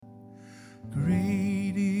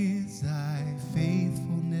Great is thy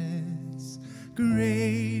faithfulness.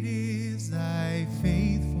 Great is thy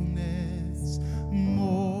faithfulness.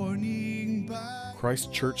 Morning by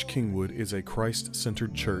Christ Church Kingwood is a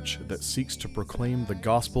Christ-centered church that seeks to proclaim the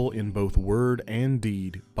gospel in both word and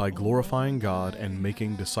deed by glorifying God and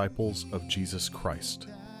making disciples of Jesus Christ.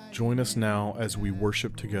 Join us now as we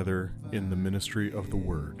worship together in the ministry of the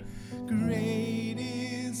Word. Great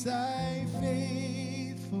is thy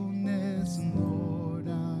faithfulness, Lord,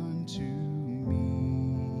 unto me.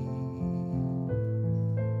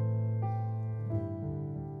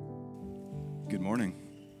 Good morning.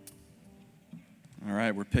 All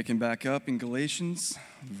right, we're picking back up in Galatians,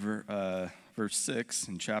 verse 6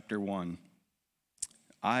 in chapter 1.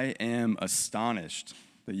 I am astonished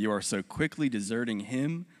that you are so quickly deserting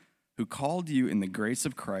him who called you in the grace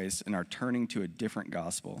of Christ and are turning to a different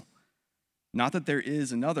gospel. Not that there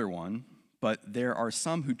is another one, but there are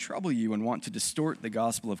some who trouble you and want to distort the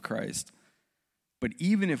gospel of Christ. But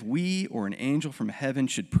even if we or an angel from heaven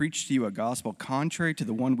should preach to you a gospel contrary to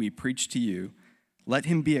the one we preach to you, let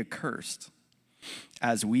him be accursed.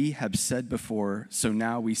 As we have said before, so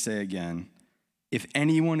now we say again, if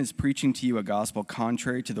anyone is preaching to you a gospel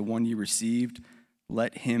contrary to the one you received,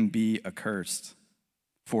 let him be accursed.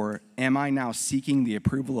 For am I now seeking the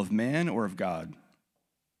approval of man or of God?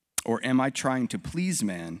 Or am I trying to please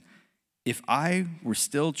man? If I were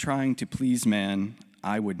still trying to please man,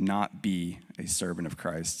 I would not be a servant of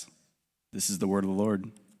Christ. This is the word of the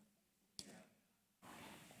Lord.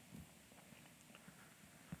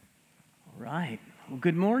 All right. Well,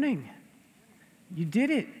 good morning. You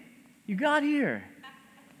did it. You got here.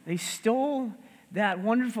 They stole that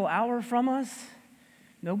wonderful hour from us.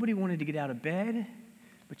 Nobody wanted to get out of bed,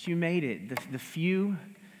 but you made it. The few,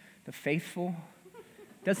 the faithful.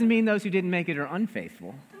 Doesn't mean those who didn't make it are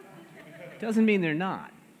unfaithful. Doesn't mean they're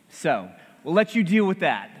not. So we'll let you deal with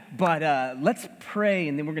that. But let's pray,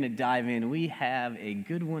 and then we're going to dive in. We have a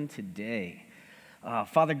good one today.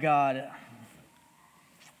 Father God,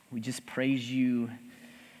 we just praise you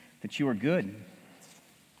that you are good.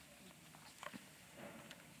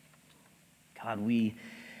 God, we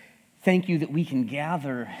thank you that we can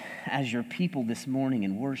gather as your people this morning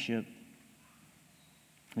and worship.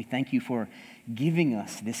 We thank you for giving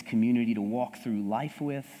us this community to walk through life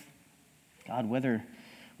with. God, whether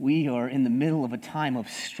we are in the middle of a time of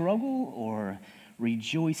struggle or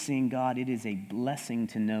rejoicing, God, it is a blessing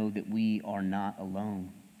to know that we are not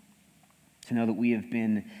alone. To know that we have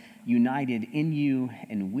been united in you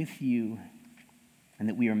and with you, and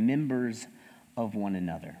that we are members of one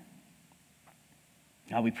another.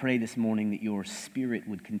 God, we pray this morning that your Spirit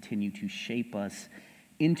would continue to shape us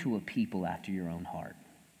into a people after your own heart.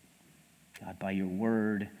 God, by your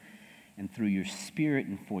word and through your Spirit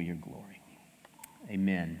and for your glory.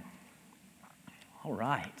 Amen. All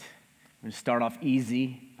right. I'm going to start off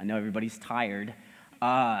easy. I know everybody's tired.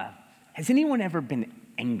 Has anyone ever been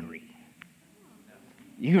angry?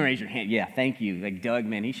 You can raise your hand. Yeah, thank you. Like Doug,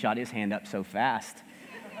 man, he shot his hand up so fast.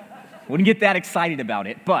 Wouldn't get that excited about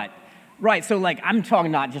it, but right. So like, I'm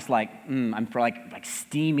talking not just like I'm for like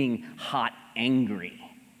steaming hot angry.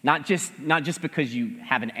 Not just because you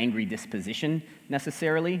have an angry disposition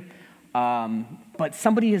necessarily, but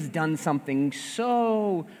somebody has done something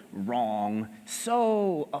so wrong,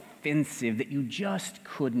 so offensive that you just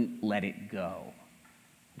couldn't let it go.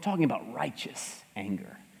 I'm talking about righteous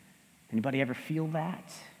anger. Anybody ever feel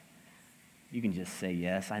that? You can just say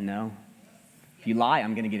yes, I know. If you lie,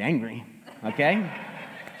 I'm going to get angry, okay?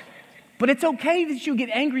 But it's okay that you get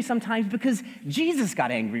angry sometimes because Jesus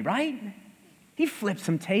got angry, right? He flipped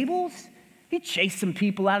some tables. He chased some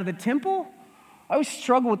people out of the temple. I always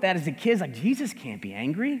struggled with that as a kid. Like, Jesus can't be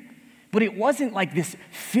angry. But it wasn't like this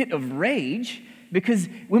fit of rage, because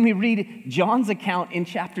when we read John's account in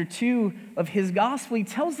chapter 2 of his gospel, he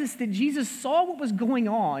tells us that Jesus saw what was going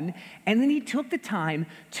on, and then he took the time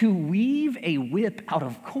to weave a whip out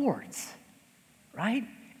of cords, right?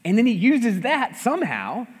 And then he uses that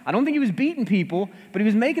somehow. I don't think he was beating people, but he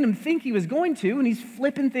was making them think he was going to, and he's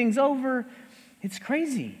flipping things over. It's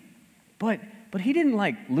crazy. But he didn't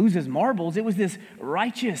like lose his marbles. It was this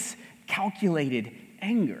righteous, calculated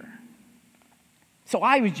anger. So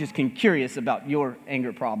I was just curious about your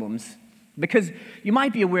anger problems, because you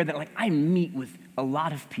might be aware that like I meet with a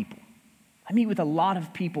lot of people.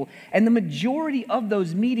 And the majority of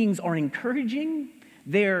those meetings are encouraging.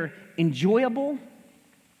 They're enjoyable.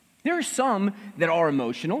 There are some that are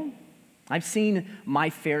emotional. I've seen my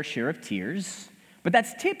fair share of tears, but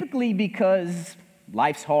that's typically because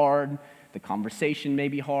life's hard, the conversation may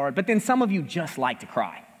be hard, but then some of you just like to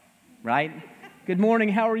cry, right? Good morning,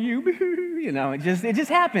 how are you? You know, it just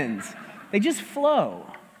happens. They just flow.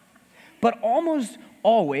 But almost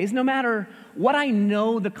always, no matter what I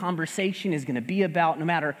know the conversation is going to be about, no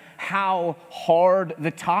matter how hard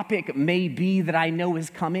the topic may be that I know is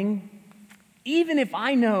coming, even if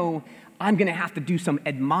I know I'm going to have to do some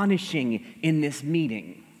admonishing in this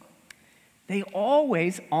meeting, they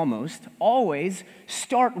almost always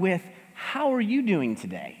start with, how are you doing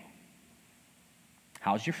today?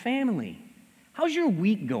 How's your family? How's your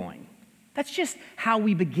week going? That's just how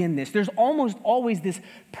we begin this. There's almost always this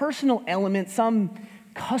personal element, some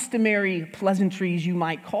customary pleasantries you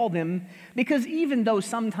might call them, because even though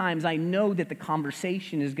sometimes I know that the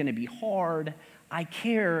conversation is going to be hard, I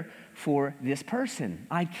care for this person.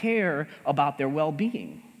 I care about their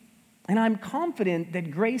well-being. And I'm confident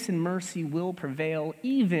that grace and mercy will prevail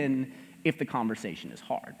even if the conversation is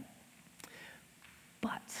hard.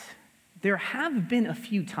 But there have been a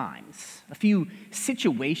few times, a few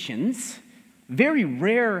situations, very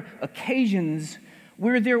rare occasions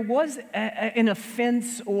where there was an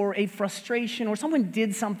offense or a frustration or someone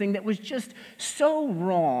did something that was just so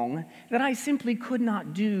wrong that I simply could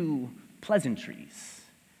not do pleasantries,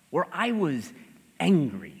 where I was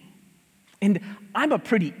angry. And I'm a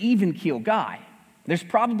pretty even-keel guy. There's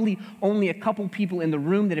probably only a couple people in the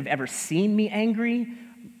room that have ever seen me angry,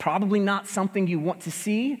 probably not something you want to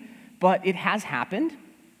see, but it has happened.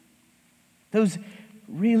 Those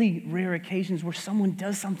really rare occasions where someone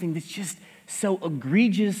does something that's just so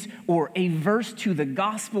egregious or averse to the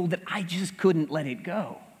gospel that I just couldn't let it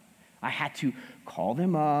go. I had to call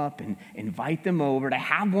them up and invite them over to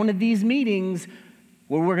have one of these meetings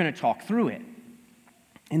where we're going to talk through it.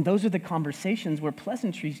 And those are the conversations where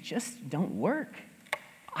pleasantries just don't work.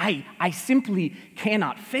 I simply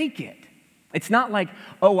cannot fake it. It's not like,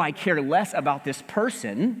 oh, I care less about this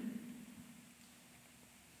person.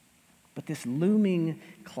 But this looming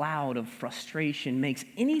cloud of frustration makes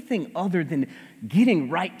anything other than getting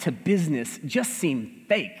right to business just seem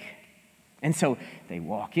fake. And so they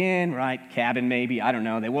walk in, right, cabin maybe, I don't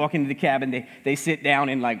know. They walk into the cabin, they sit down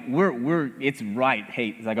and like, it's right.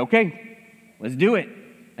 Hey, it's like, okay, let's do it.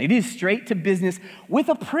 It is straight to business with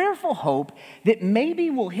a prayerful hope that maybe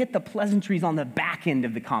we'll hit the pleasantries on the back end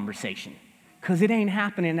of the conversation. Because it ain't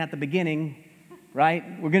happening at the beginning, right?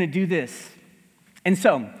 We're going to do this. And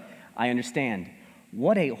so, I understand.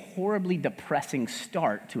 What a horribly depressing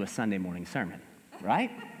start to a Sunday morning sermon, right?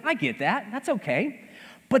 I get that. That's okay.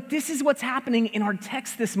 But this is what's happening in our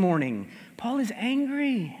text this morning. Paul is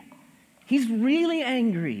angry. He's really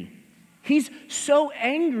angry. He's so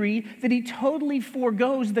angry that he totally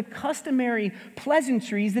forgoes the customary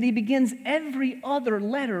pleasantries that he begins every other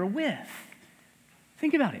letter with.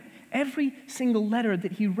 Think about it. Every single letter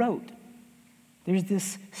that he wrote, there's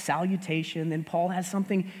this salutation, then Paul has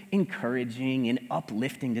something encouraging and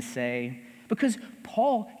uplifting to say, because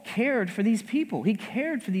Paul cared for these people. He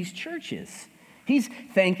cared for these churches. He's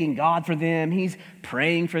thanking God for them. He's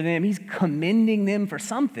praying for them. He's commending them for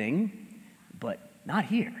something, but not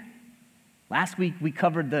here. Last week we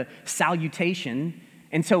covered the salutation,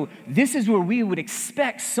 and so this is where we would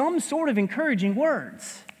expect some sort of encouraging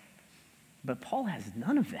words. But Paul has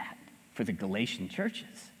none of that for the Galatian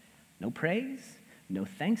churches. No praise, no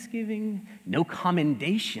thanksgiving, no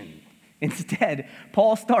commendation. Instead,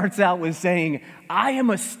 Paul starts out with saying, I am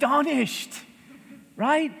astonished,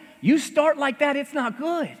 right? You start like that, it's not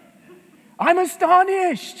good. I'm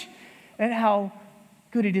astonished at how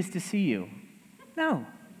good it is to see you. No.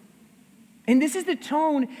 And this is the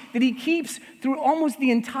tone that he keeps through almost the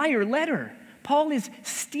entire letter. Paul is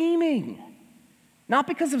steaming. Not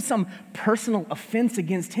because of some personal offense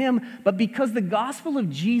against him, but because the gospel of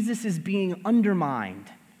Jesus is being undermined.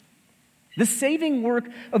 The saving work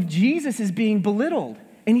of Jesus is being belittled,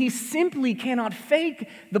 and he simply cannot fake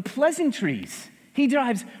the pleasantries. He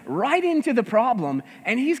dives right into the problem,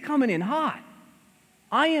 and he's coming in hot.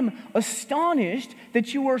 I am astonished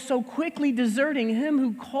that you are so quickly deserting him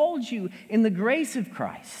who called you in the grace of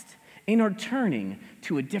Christ and are turning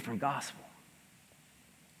to a different gospel.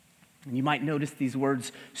 And you might notice these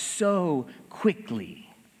words, so quickly.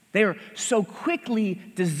 They are so quickly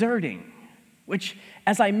deserting, which,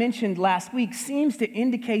 as I mentioned last week, seems to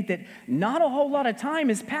indicate that not a whole lot of time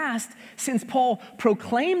has passed since Paul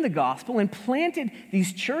proclaimed the gospel and planted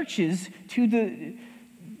these churches to the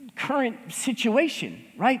current situation,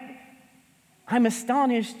 right? I'm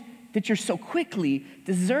astonished that you're so quickly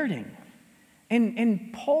deserting.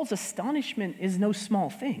 And Paul's astonishment is no small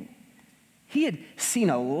thing. He had seen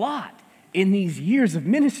a lot in these years of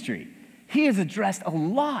ministry. He has addressed a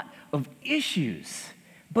lot of issues.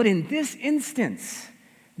 But in this instance,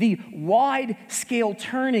 The wide-scale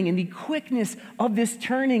turning and the quickness of this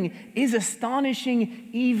turning is astonishing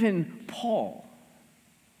even Paul.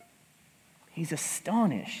 He's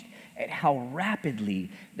astonished at how rapidly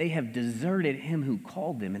they have deserted him who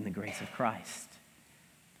called them in the grace of Christ.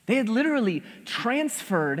 They had literally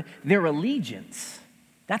transferred their allegiance.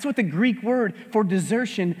 That's what the Greek word for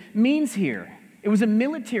desertion means here. It was a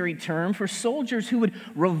military term for soldiers who would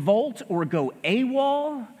revolt or go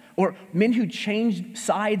AWOL, or men who changed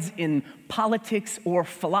sides in politics or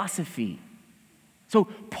philosophy. So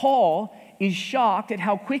Paul is shocked at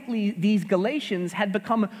how quickly these Galatians had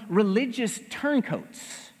become religious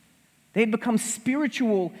turncoats. They had become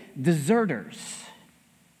spiritual deserters.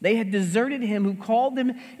 They had deserted him who called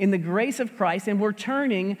them in the grace of Christ and were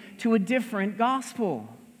turning to a different gospel.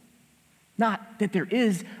 Not that there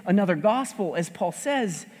is another gospel, as Paul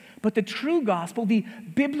says, but the true gospel, the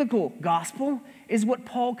biblical gospel, is what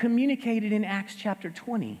Paul communicated in Acts chapter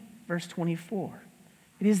 20, verse 24.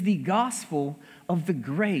 It is the gospel of the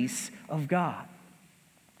grace of God.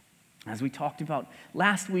 As we talked about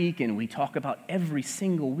last week and we talk about every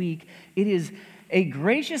single week, it is a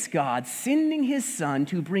gracious God sending his Son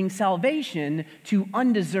to bring salvation to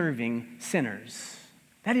undeserving sinners.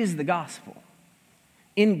 That is the gospel.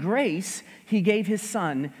 In grace, he gave his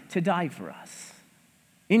Son to die for us.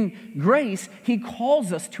 In grace, he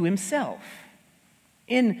calls us to himself.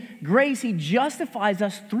 In grace, he justifies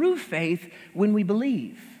us through faith when we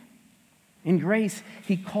believe. In grace,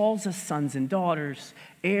 he calls us sons and daughters,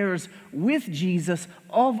 heirs with Jesus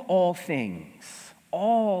of all things.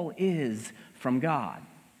 All is from God.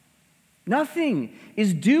 Nothing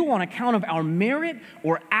is due on account of our merit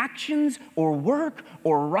or actions or work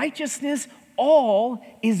or righteousness. All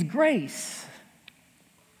is grace.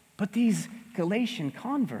 But these Galatian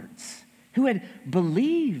converts who had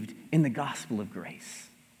believed in the gospel of grace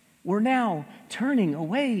were now turning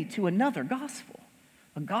away to another gospel,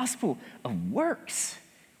 a gospel of works,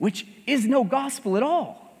 which is no gospel at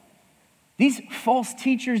all. These false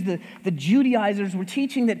teachers, the Judaizers, were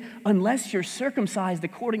teaching that unless you're circumcised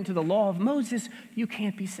according to the law of Moses, you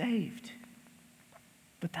can't be saved.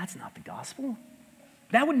 But that's not the gospel.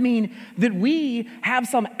 That would mean that we have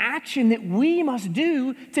some action that we must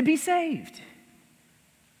do to be saved.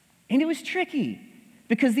 And it was tricky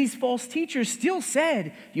because these false teachers still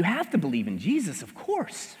said you have to believe in Jesus, of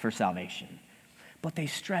course, for salvation. But they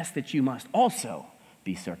stressed that you must also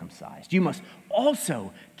be circumcised. You must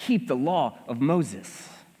also keep the law of Moses.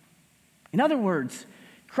 In other words,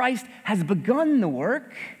 Christ has begun the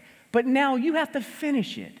work, but now you have to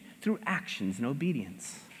finish it through actions and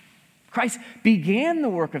obedience. Christ began the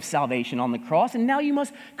work of salvation on the cross, and now you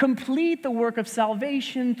must complete the work of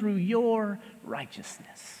salvation through your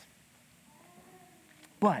righteousness.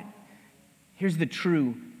 But here's the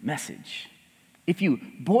true message. If you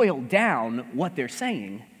boil down what they're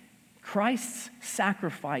saying, Christ's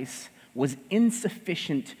sacrifice was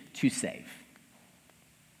insufficient to save.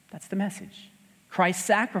 That's the message. Christ's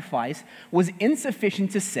sacrifice was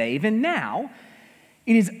insufficient to save, and now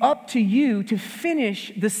it is up to you to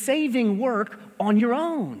finish the saving work on your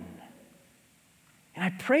own. And I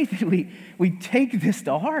pray that we take this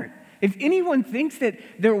to heart. If anyone thinks that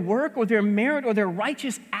their work or their merit or their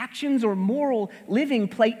righteous actions or moral living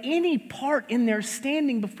play any part in their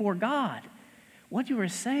standing before God, what you are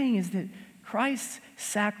saying is that Christ's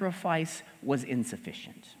sacrifice was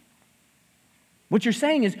insufficient. What you're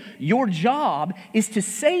saying is your job is to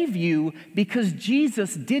save you because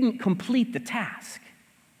Jesus didn't complete the task.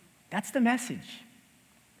 That's the message.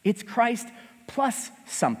 It's Christ plus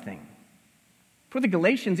something. For the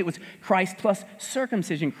Galatians, it was Christ plus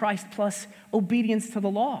circumcision, Christ plus obedience to the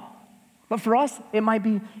law. But for us, it might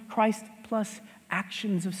be Christ plus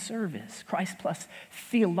actions of service, Christ plus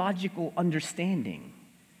theological understanding,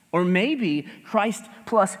 or maybe Christ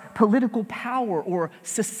plus political power or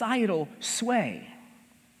societal sway.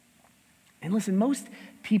 And listen, most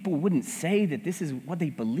people wouldn't say that this is what they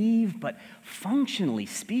believe, but functionally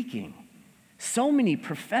speaking, so many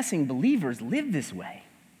professing believers live this way.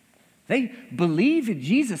 They believe in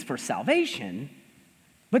Jesus for salvation,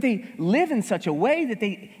 but they live in such a way that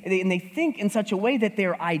they think in such a way that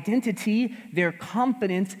their identity, their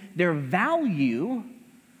confidence, their value,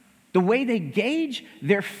 the way they gauge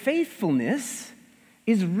their faithfulness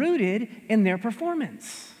is rooted in their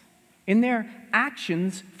performance, in their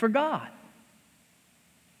actions for God.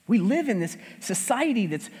 We live in this society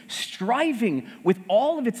that's striving with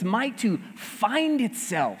all of its might to find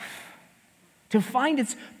itself, to find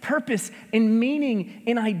its purpose and meaning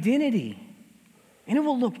and identity. And it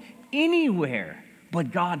will look anywhere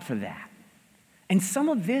but God for that. And some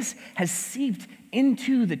of this has seeped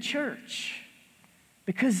into the church.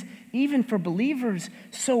 Because even for believers,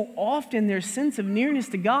 so often their sense of nearness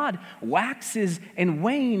to God waxes and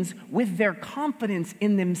wanes with their confidence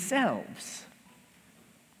in themselves,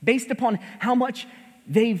 based upon how much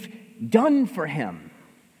they've done for Him,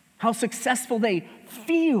 how successful they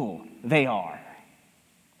feel they are,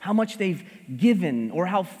 how much they've given, or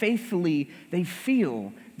how faithfully they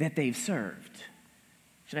feel that they've served.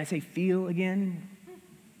 Should I say feel again?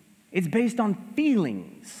 It's based on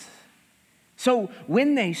feelings. So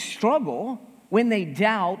when they struggle, when they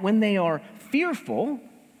doubt, when they are fearful,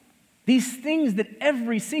 these things that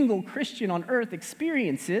every single Christian on earth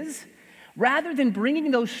experiences, rather than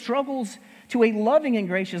bringing those struggles to a loving and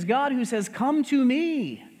gracious God who says, "Come to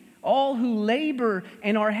me, all who labor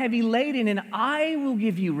and are heavy laden, and I will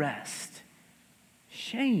give you rest,"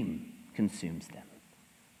 shame consumes them.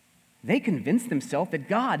 They convince themselves that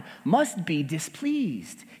God must be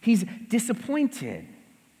displeased. He's disappointed.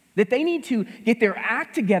 That they need to get their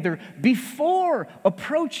act together before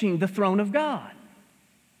approaching the throne of God.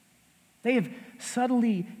 They have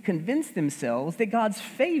subtly convinced themselves that God's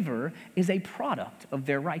favor is a product of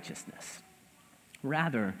their righteousness,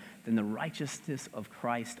 rather than the righteousness of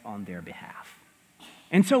Christ on their behalf.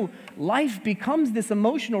 And so life becomes this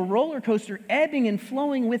emotional roller coaster, ebbing and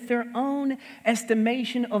flowing with their own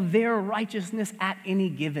estimation of their righteousness at any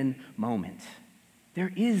given moment.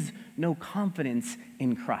 There is no confidence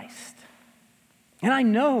in Christ. And I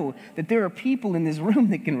know that there are people in this room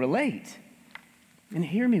that can relate. And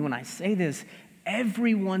hear me when I say this,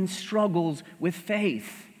 everyone struggles with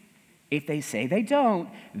faith. If they say they don't,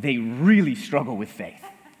 they really struggle with faith,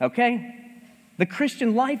 okay? The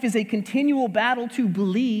Christian life is a continual battle to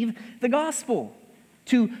believe the gospel,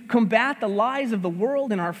 to combat the lies of the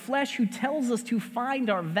world and our flesh who tells us to find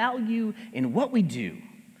our value in what we do,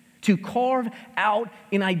 to carve out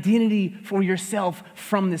an identity for yourself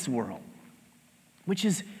from this world, which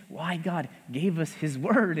is why God gave us His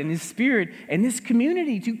Word and His Spirit and this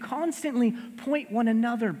community to constantly point one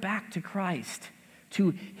another back to Christ,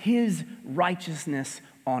 to His righteousness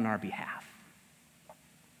on our behalf.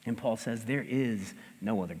 And Paul says there is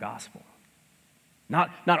no other gospel.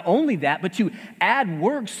 Not only that, but to add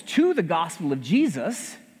works to the gospel of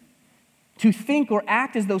Jesus, to think or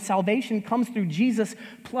act as though salvation comes through Jesus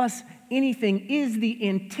plus anything, is the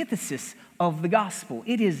antithesis of the gospel.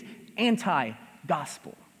 It is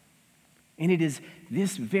anti-gospel. And it is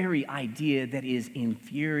this very idea that is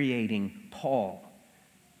infuriating Paul.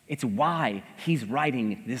 It's why he's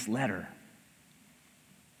writing this letter.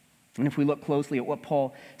 And if we look closely at what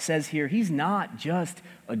Paul says here, he's not just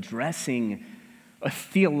addressing a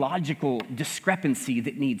theological discrepancy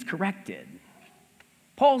that needs corrected.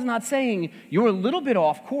 Paul's not saying, you're a little bit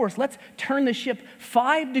off course, let's turn the ship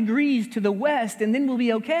 5 degrees to the west and then we'll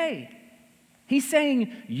be okay. He's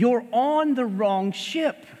saying, you're on the wrong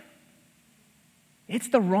ship. It's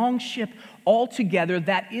the wrong ship altogether.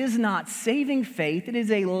 That is not saving faith. It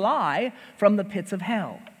is a lie from the pits of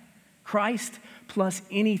hell. Christ plus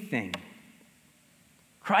anything.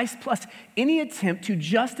 Christ plus any attempt to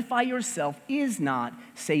justify yourself is not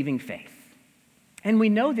saving faith. And we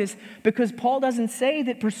know this because Paul doesn't say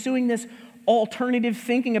that pursuing this alternative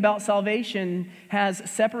thinking about salvation has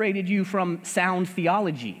separated you from sound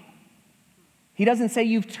theology. He doesn't say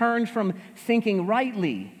you've turned from thinking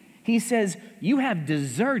rightly. He says you have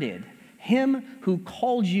deserted Him who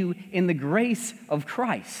called you in the grace of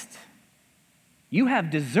Christ. You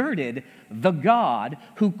have deserted the God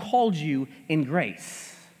who called you in grace.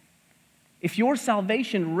 If your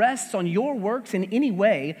salvation rests on your works in any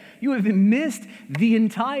way, you have missed the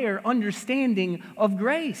entire understanding of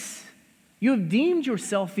grace. You have deemed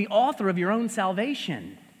yourself the author of your own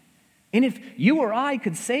salvation. And if you or I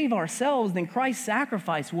could save ourselves, then Christ's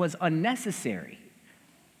sacrifice was unnecessary.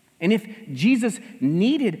 And if Jesus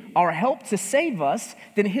needed our help to save us,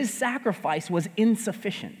 then His sacrifice was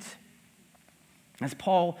insufficient. As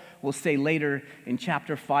Paul will say later in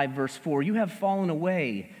chapter 5, verse 4, you have fallen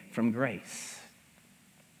away from grace.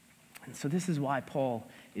 And so this is why Paul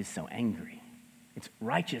is so angry. It's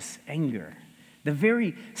righteous anger. The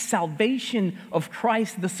very salvation of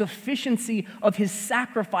Christ, the sufficiency of His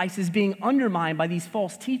sacrifice is being undermined by these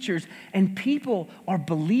false teachers, and people are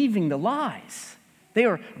believing the lies. They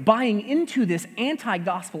are buying into this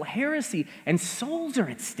anti-gospel heresy, and souls are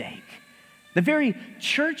at stake. The very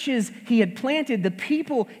churches he had planted, the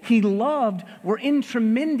people he loved, were in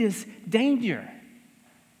tremendous danger.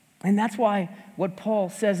 And that's why what Paul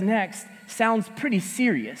says next sounds pretty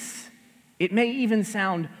serious. It may even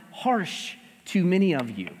sound harsh to many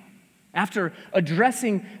of you. After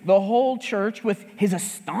addressing the whole church with his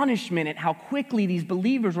astonishment at how quickly these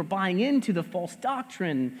believers were buying into the false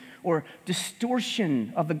doctrine or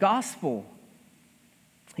distortion of the gospel,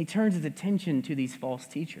 he turns his attention to these false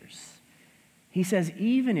teachers. He says,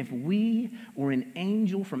 even if we or an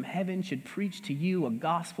angel from heaven should preach to you a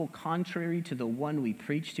gospel contrary to the one we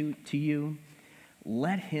preach to you,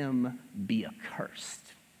 let him be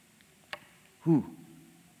accursed. Whew,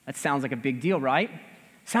 that sounds like a big deal, right?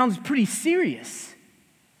 Sounds pretty serious.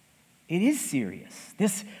 It is serious.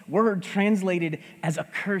 This word translated as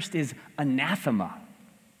accursed is anathema.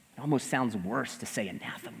 It almost sounds worse to say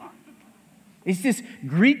anathema. It's this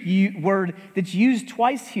Greek word that's used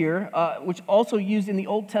twice here, which also used in the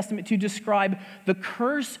Old Testament to describe the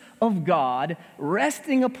curse of God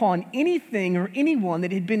resting upon anything or anyone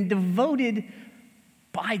that had been devoted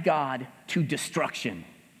by God to destruction.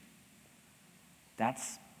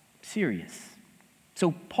 That's serious.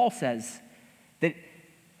 So Paul says that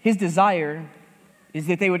his desire is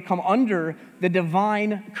that they would come under the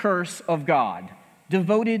divine curse of God,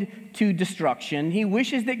 devoted to destruction. He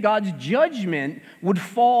wishes that God's judgment would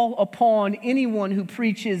fall upon anyone who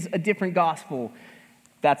preaches a different gospel.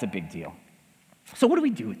 That's a big deal. So what do we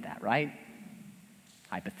do with that, right?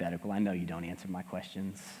 Hypothetical. I know you don't answer my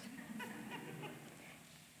questions.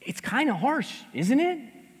 It's kind of harsh, isn't it?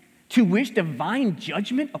 To wish divine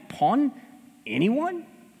judgment upon anyone?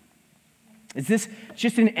 Is this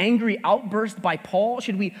just an angry outburst by Paul?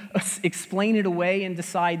 Should we explain it away and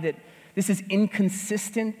decide that this is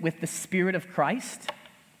inconsistent with the Spirit of Christ?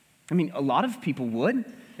 I mean, a lot of people would,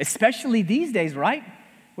 especially these days, right?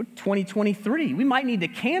 We're 2023. We might need to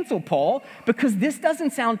cancel Paul because this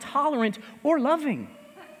doesn't sound tolerant or loving.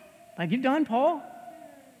 Like, you're done, Paul?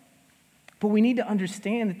 But we need to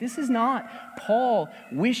understand that this is not Paul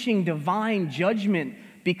wishing divine judgment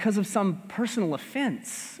because of some personal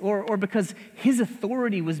offense or because his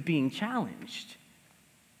authority was being challenged.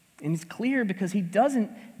 And it's clear because he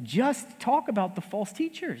doesn't just talk about the false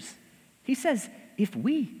teachers. He says, if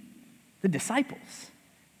we, the disciples,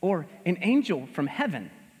 or an angel from heaven,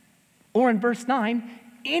 or in verse 9,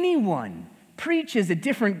 anyone preaches a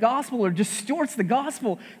different gospel or distorts the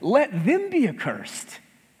gospel, let them be accursed.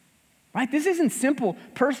 Right? This isn't simple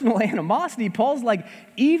personal animosity. Paul's like,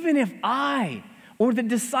 even if I or the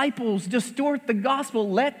disciples distort the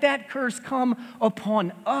gospel, let that curse come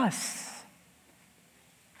upon us.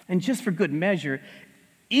 And just for good measure,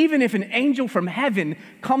 even if an angel from heaven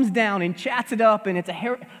comes down and chats it up and it's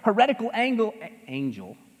a heretical angel,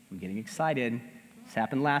 I'm getting excited, this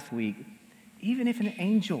happened last week, even if an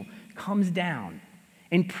angel comes down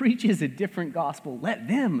and preaches a different gospel, let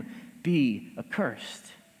them be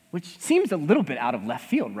accursed, which seems a little bit out of left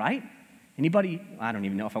field, right? Anybody, I don't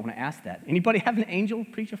even know if I want to ask that. Anybody have an angel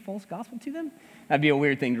preach a false gospel to them? That'd be a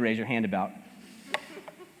weird thing to raise your hand about.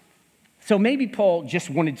 So maybe Paul just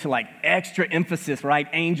wanted to extra emphasis, right?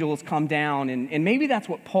 Angels come down, and maybe that's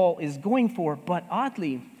what Paul is going for. But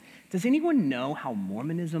oddly, does anyone know how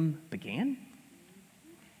Mormonism began?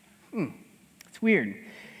 It's weird.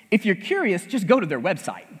 If you're curious, just go to their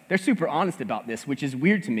website. They're super honest about this, which is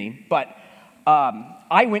weird to me. But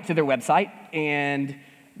I went to their website, and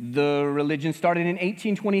the religion started in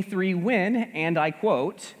 1823 when, and I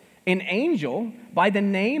quote, an angel by the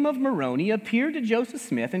name of Moroni appeared to Joseph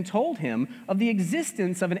Smith and told him of the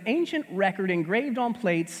existence of an ancient record engraved on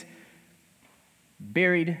plates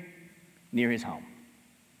buried near his home.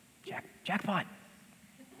 Jackpot.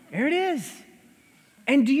 There it is.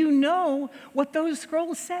 And do you know what those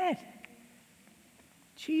scrolls said?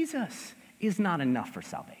 Jesus is not enough for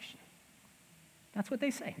salvation. That's what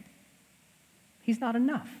they say. He's not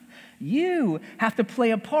enough. You have to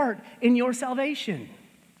play a part in your salvation.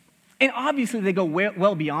 And obviously they go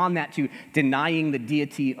well beyond that to denying the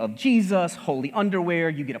deity of Jesus, holy underwear,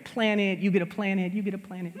 you get a planet, you get a planet, you get a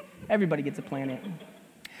planet. Everybody gets a planet.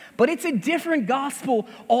 But it's a different gospel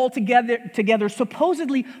altogether,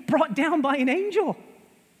 supposedly brought down by an angel.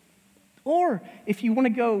 Or if you want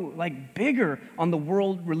to go bigger on the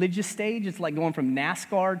world religious stage, it's like going from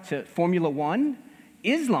NASCAR to Formula One.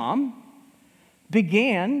 Islam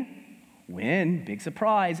began when, big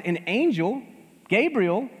surprise, an angel,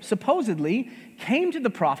 Gabriel, supposedly came to the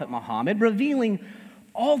prophet Muhammad, revealing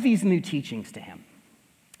all these new teachings to him.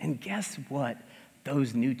 And guess what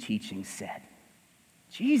those new teachings said?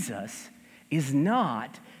 Jesus is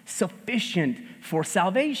not sufficient for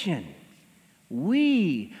salvation.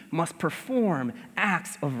 We must perform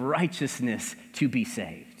acts of righteousness to be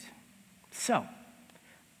saved. So,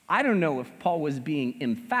 I don't know if Paul was being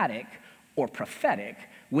emphatic or prophetic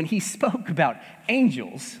when he spoke about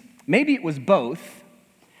angels. Maybe it was both,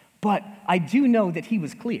 but I do know that he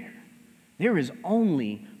was clear. There is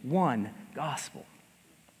only one gospel.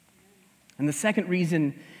 And the second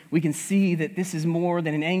reason we can see that this is more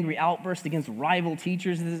than an angry outburst against rival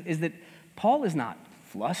teachers is that Paul is not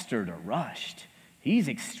flustered or rushed. He's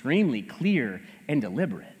extremely clear and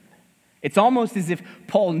deliberate. It's almost as if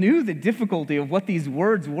Paul knew the difficulty of what these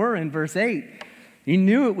words were in verse 8. He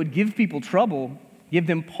knew it would give people trouble, give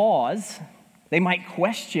them pause. They might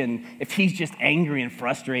question if he's just angry and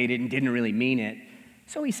frustrated and didn't really mean it.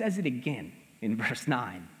 So he says it again in verse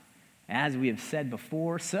 9. As we have said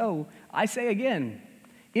before, so I say again,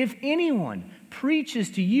 if anyone preaches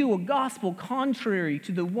to you a gospel contrary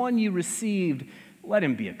to the one you received, let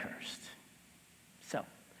him be accursed. So,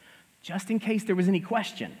 just in case there was any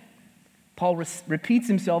question, Paul repeats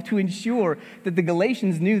himself to ensure that the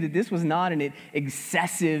Galatians knew that this was not an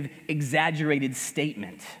excessive, exaggerated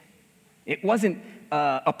statement. It wasn't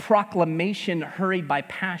a proclamation hurried by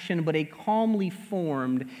passion, but a calmly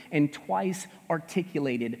formed and twice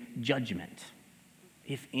articulated judgment.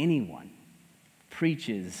 If anyone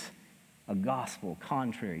preaches a gospel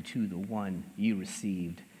contrary to the one you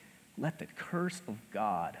received, let the curse of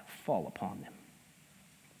God fall upon them.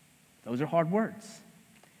 Those are hard words,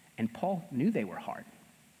 and Paul knew they were hard.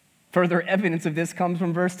 Further evidence of this comes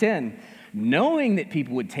from verse 10. Knowing that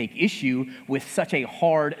people would take issue with such a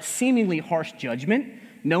hard, seemingly harsh judgment,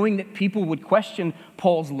 knowing that people would question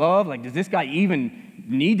Paul's love, like, does this guy even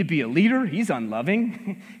need to be a leader? He's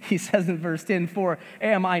unloving. He says in verse 10, for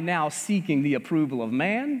am I now seeking the approval of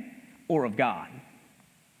man or of God?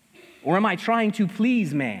 Or am I trying to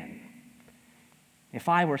please man? If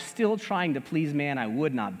I were still trying to please man, I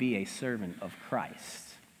would not be a servant of Christ.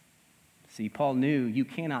 See, Paul knew you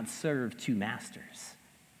cannot serve two masters.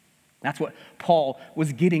 That's what Paul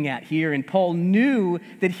was getting at here, and Paul knew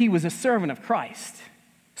that he was a servant of Christ.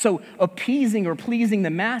 So appeasing or pleasing the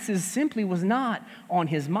masses simply was not on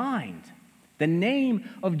his mind. The name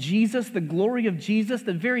of Jesus, the glory of Jesus,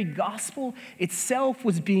 the very gospel itself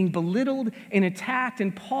was being belittled and attacked,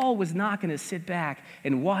 and Paul was not going to sit back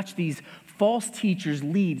and watch these false teachers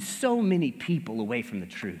lead so many people away from the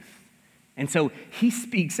truth. And so he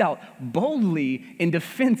speaks out boldly in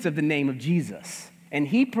defense of the name of Jesus. And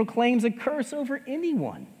he proclaims a curse over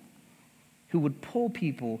anyone who would pull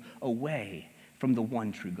people away from the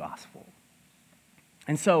one true gospel.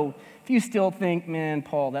 And so if you still think, man,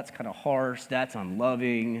 Paul, that's kind of harsh, that's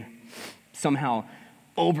unloving, somehow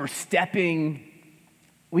overstepping,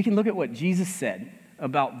 we can look at what Jesus said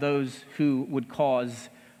about those who would cause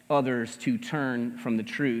others to turn from the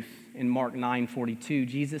truth. In Mark 9:42,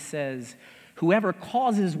 Jesus says, whoever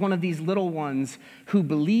causes one of these little ones who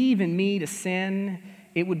believe in me to sin,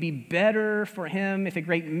 it would be better for him if a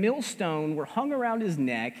great millstone were hung around his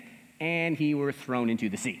neck and he were thrown into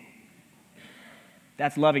the sea.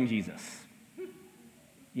 That's loving Jesus.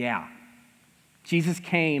 Yeah. Jesus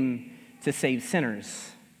came to save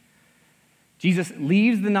sinners. Jesus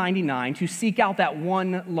leaves the 99 to seek out that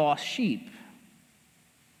one lost sheep.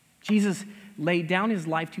 Jesus laid down his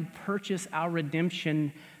life to purchase our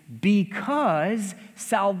redemption because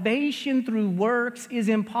salvation through works is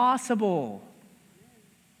impossible.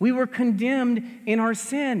 We were condemned in our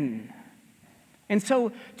sin. And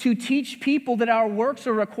so to teach people that our works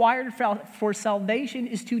are required for salvation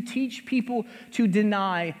is to teach people to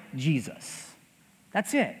deny Jesus.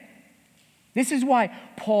 That's it. This is why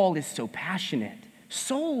Paul is so passionate.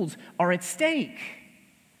 Souls are at stake.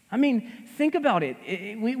 I mean, think about it.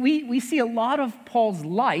 We see a lot of Paul's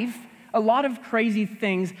life, a lot of crazy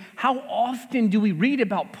things. How often do we read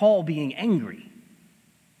about Paul being angry?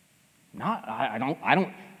 I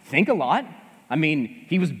don't think a lot. I mean,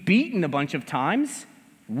 he was beaten a bunch of times,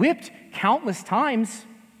 whipped countless times.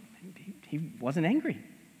 He wasn't angry.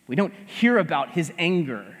 We don't hear about his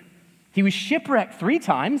anger. He was shipwrecked 3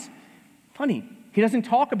 times. Funny, he doesn't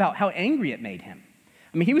talk about how angry it made him.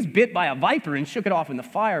 I mean, he was bit by a viper and shook it off in the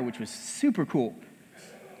fire, which was super cool.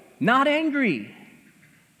 Not angry.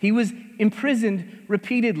 He was imprisoned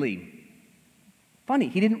repeatedly. Funny,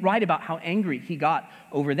 he didn't write about how angry he got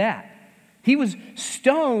over that. He was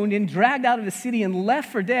stoned and dragged out of the city and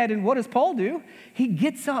left for dead. And what does Paul do? He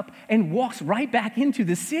gets up and walks right back into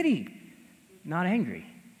the city. Not angry.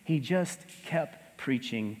 He just kept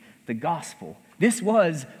preaching the gospel. This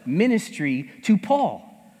was ministry to Paul.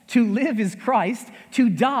 To live is Christ, to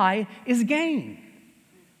die is gain.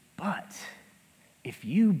 But if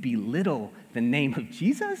you belittle the name of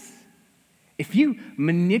Jesus, if you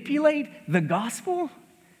manipulate the gospel,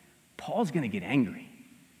 Paul's going to get angry.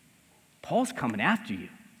 Paul's coming after you.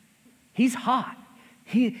 He's hot.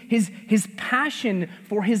 His passion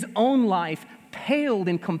for his own life paled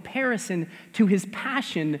in comparison to his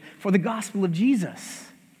passion for the gospel of Jesus.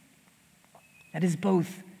 That is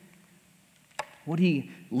both what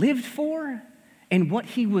he lived for and what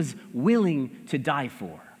he was willing to die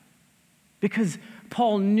for. Because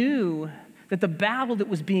Paul knew that the battle that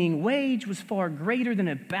was being waged was far greater than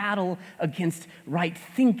a battle against right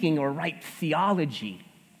thinking or right theology.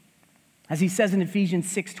 As he says in Ephesians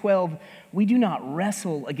 6:12, we do not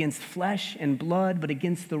wrestle against flesh and blood, but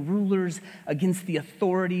against the rulers, against the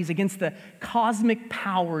authorities, against the cosmic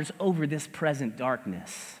powers over this present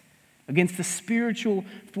darkness, against the spiritual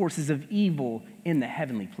forces of evil in the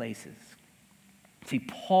heavenly places. See,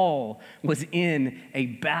 Paul was in a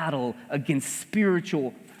battle against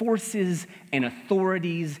spiritual forces and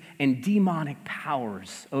authorities and demonic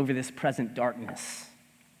powers over this present darkness.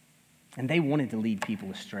 And they wanted to lead people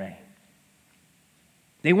astray.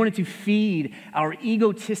 They wanted to feed our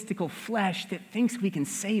egotistical flesh that thinks we can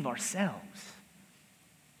save ourselves.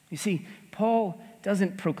 You see, Paul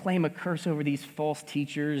doesn't proclaim a curse over these false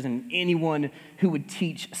teachers and anyone who would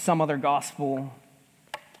teach some other gospel.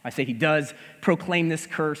 I say he does proclaim this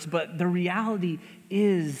curse, but the reality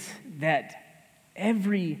is that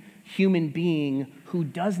every human being who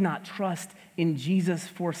does not trust in Jesus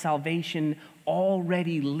for salvation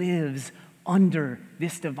already lives under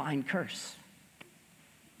this divine curse.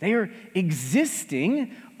 They are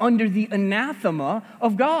existing under the anathema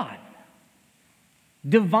of God.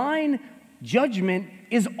 Divine judgment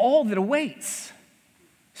is all that awaits.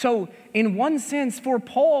 So, in one sense, for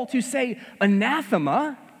Paul to say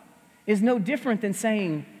anathema is no different than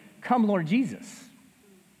saying, "Come, Lord Jesus,"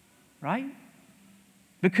 right?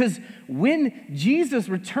 Because when Jesus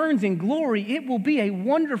returns in glory, it will be a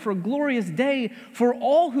wonderful, glorious day for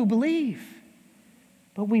all who believe.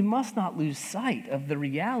 But we must not lose sight of the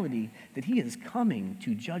reality that he is coming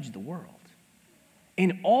to judge the world.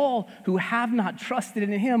 And all who have not trusted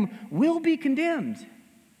in him will be condemned.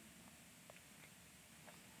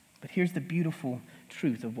 But here's the beautiful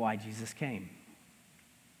truth of why Jesus came.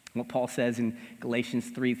 What Paul says in Galatians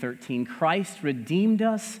 3:13, Christ redeemed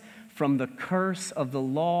us from the curse of the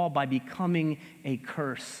law by becoming a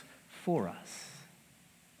curse for us.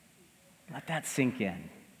 Let that sink in.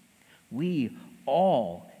 We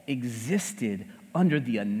all existed under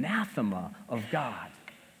the anathema of God,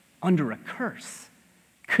 under a curse,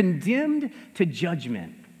 condemned to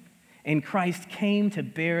judgment. And Christ came to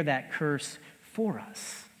bear that curse for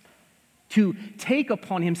us, to take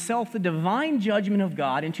upon himself the divine judgment of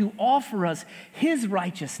God and to offer us his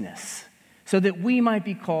righteousness so that we might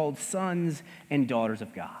be called sons and daughters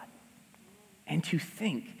of God. And to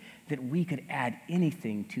think that we could add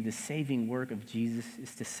anything to the saving work of Jesus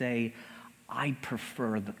is to say, I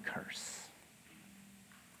prefer the curse.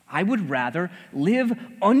 I would rather live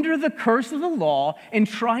under the curse of the law and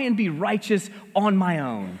try and be righteous on my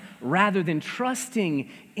own, rather than trusting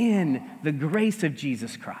in the grace of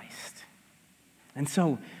Jesus Christ. And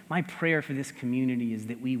so my prayer for this community is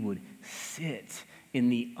that we would sit in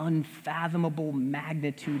the unfathomable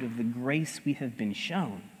magnitude of the grace we have been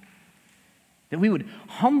shown. That we would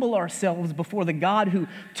humble ourselves before the God who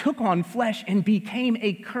took on flesh and became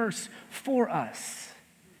a curse for us.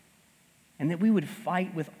 And that we would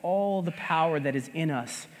fight with all the power that is in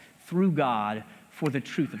us through God for the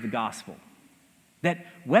truth of the gospel. That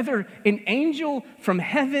whether an angel from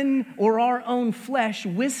heaven or our own flesh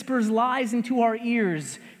whispers lies into our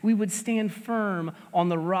ears, we would stand firm on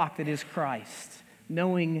the rock that is Christ,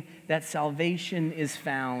 knowing that salvation is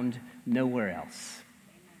found nowhere else.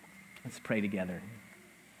 Let's pray together.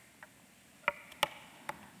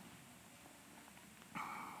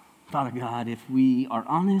 Father God, if we are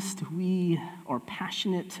honest, we are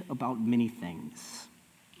passionate about many things.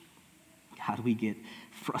 God, we get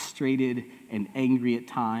frustrated and angry at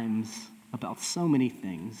times about so many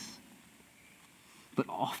things. But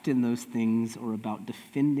often those things are about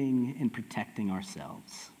defending and protecting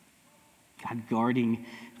ourselves. God, guarding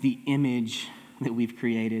the image that we've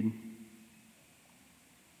created.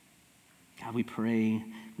 God, we pray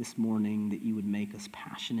this morning that you would make us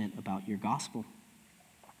passionate about your gospel.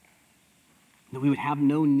 That we would have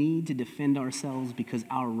no need to defend ourselves because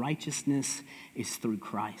our righteousness is through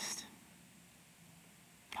Christ.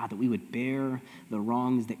 God, that we would bear the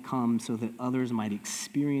wrongs that come so that others might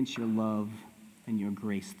experience your love and your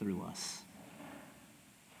grace through us.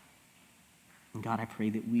 And God, I pray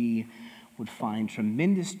that we would find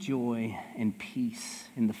tremendous joy and peace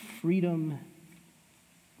in the freedom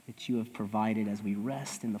that you have provided as we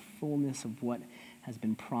rest in the fullness of what has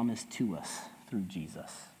been promised to us through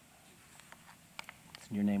Jesus. It's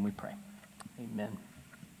in your name we pray. Amen.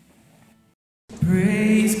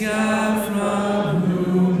 Praise God from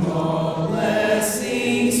whom all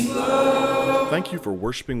blessings flow. Thank you for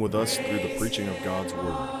worshiping with us through the preaching of God's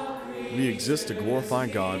Word. We exist to glorify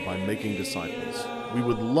God by making disciples. We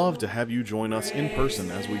would love to have you join us in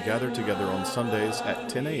person as we gather together on Sundays at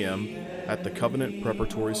 10 a.m. at the Covenant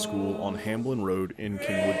Preparatory School on Hamblin Road in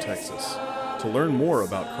Kingwood, Texas. To learn more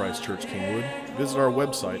about Christ Church Kingwood, visit our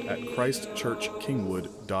website at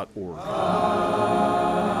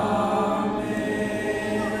christchurchkingwood.org.